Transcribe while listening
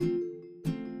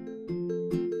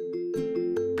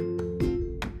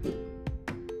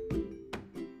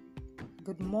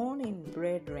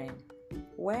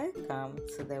Welcome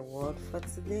to the Word for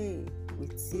Today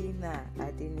with Tina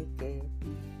Adenike.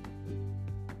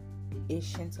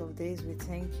 Ancient of Days, we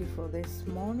thank you for this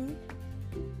morning.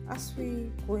 As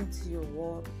we go into your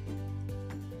Word,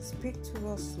 speak to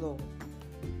us, Lord,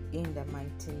 in the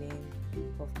mighty name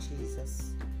of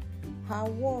Jesus. Our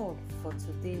word for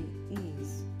today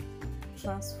is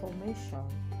transformation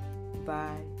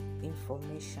by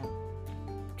information.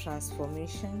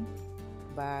 Transformation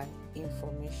by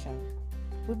information.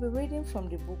 We'll be reading from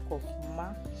the book of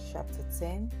Mark chapter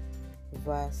 10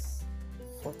 verse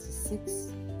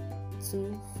 46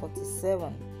 to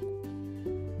 47.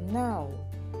 Now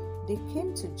they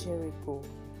came to Jericho.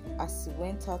 As he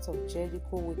went out of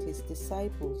Jericho with his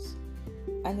disciples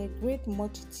and a great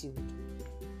multitude,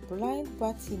 blind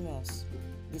Bartimaeus,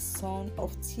 the son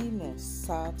of Timaeus,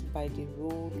 sat by the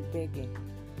road begging.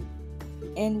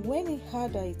 And when he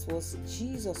heard that it was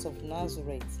Jesus of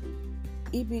Nazareth,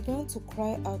 he began to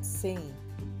cry out, saying,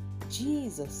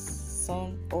 Jesus,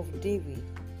 Son of David,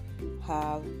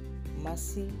 have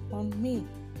mercy on me.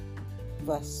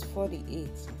 Verse 48.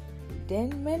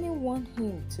 Then many warned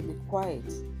him to be quiet,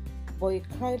 but he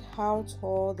cried out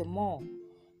all the more,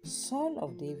 Son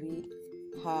of David,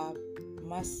 have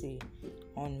mercy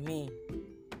on me.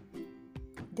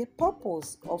 The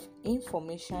purpose of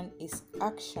information is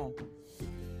action.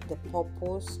 The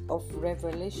purpose of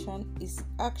revelation is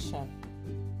action.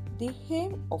 The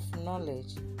aim of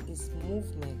knowledge is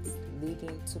movement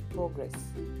leading to progress.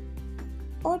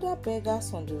 Other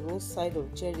beggars on the roadside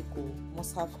of Jericho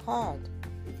must have heard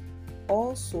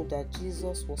also that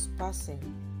Jesus was passing,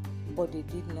 but they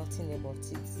did nothing about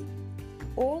it.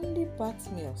 Only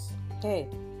Bartimaeus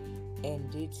heard and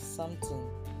did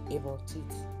something about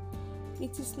it.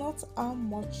 It is not how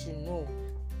much you know,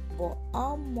 but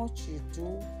how much you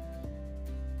do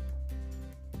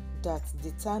that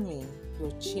determine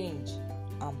your change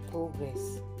and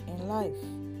progress in life.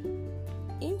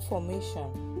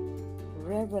 Information,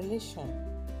 revelation,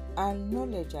 and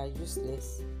knowledge are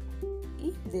useless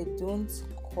if they don't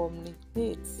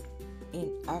communicate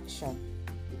in action.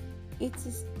 It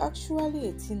is actually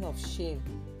a thing of shame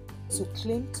to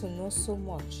claim to know so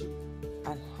much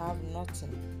and have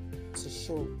nothing to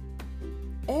show.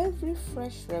 Every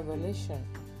fresh revelation,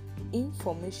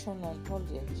 information, or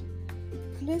knowledge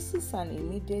places an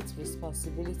immediate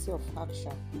responsibility of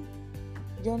action.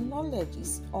 Your knowledge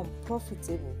is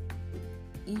unprofitable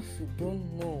if you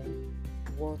don't know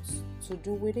what to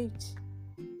do with it.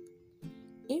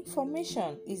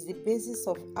 Information is the basis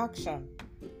of action,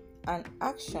 and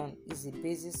action is the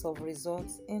basis of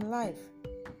results in life.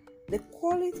 The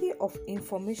quality of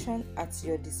information at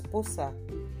your disposal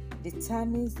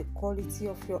determines the quality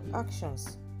of your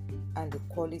actions and the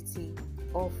quality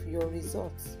of your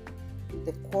results.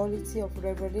 The quality of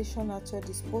revelation at your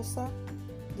disposal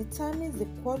determines the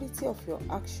quality of your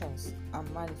actions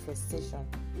and manifestation.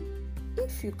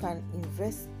 If you can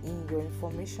invest in your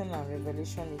information and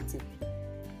revelation intake,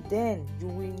 then you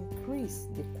will increase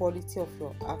the quality of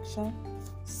your action,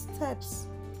 steps,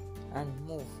 and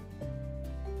move.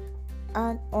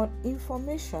 And on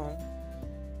information,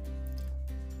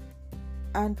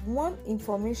 and one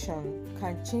information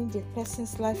can change a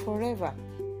person's life forever.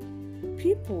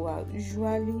 People are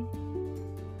usually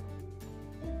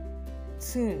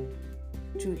tuned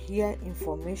to hear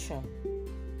information,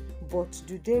 but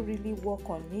do they really work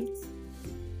on it?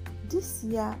 This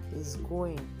year is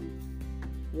going.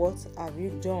 What have you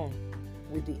done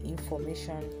with the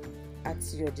information at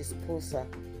your disposal?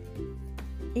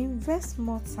 Invest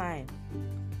more time,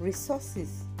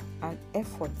 resources, and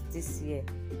effort this year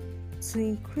to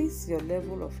increase your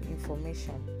level of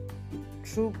information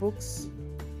through books,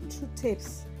 through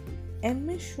tapes, and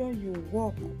make sure you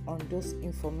work on those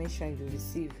information you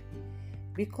receive,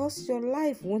 because your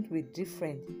life won't be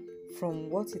different from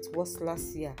what it was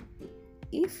last year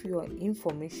if your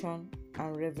information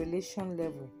and revelation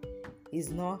level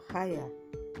is not higher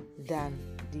than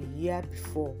the year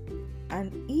before,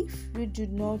 and if you do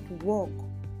not work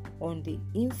on the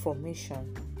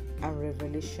information and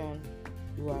revelation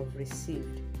you have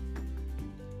received.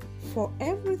 For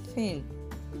everything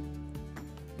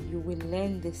you will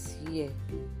learn this year,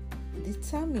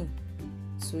 determine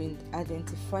to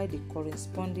identify the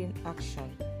corresponding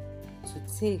action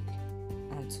to take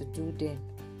and to do them.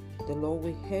 The Lord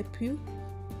will help you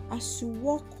as you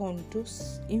work on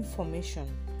those information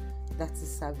that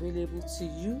is available to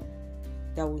you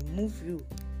that will move you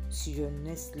to your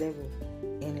next level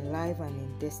in life and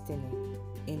in destiny,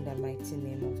 in the mighty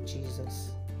name of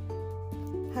Jesus.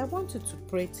 I want you to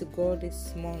pray to God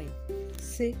this morning.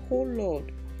 Say, Oh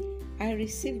Lord, I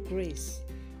receive grace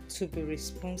to be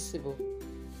responsible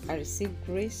I receive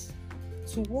grace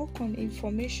to work on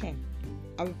information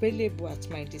available at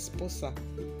my disposal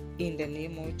in the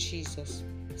name of Jesus.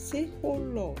 Say, oh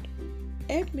Lord,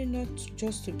 help me not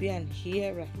just to be an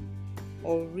hearer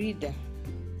or reader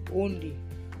only,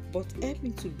 but help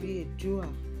me to be a doer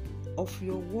of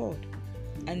your word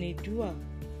and a doer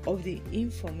of the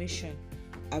information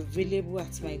available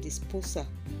at my disposal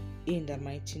in the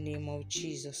mighty name of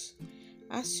Jesus.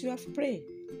 As you have prayed,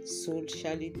 so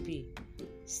shall it be.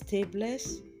 Stay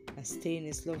blessed and stay in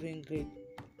His loving grip.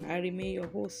 I remain your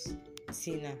host,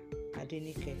 Tina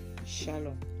Adenike.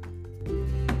 Shalom.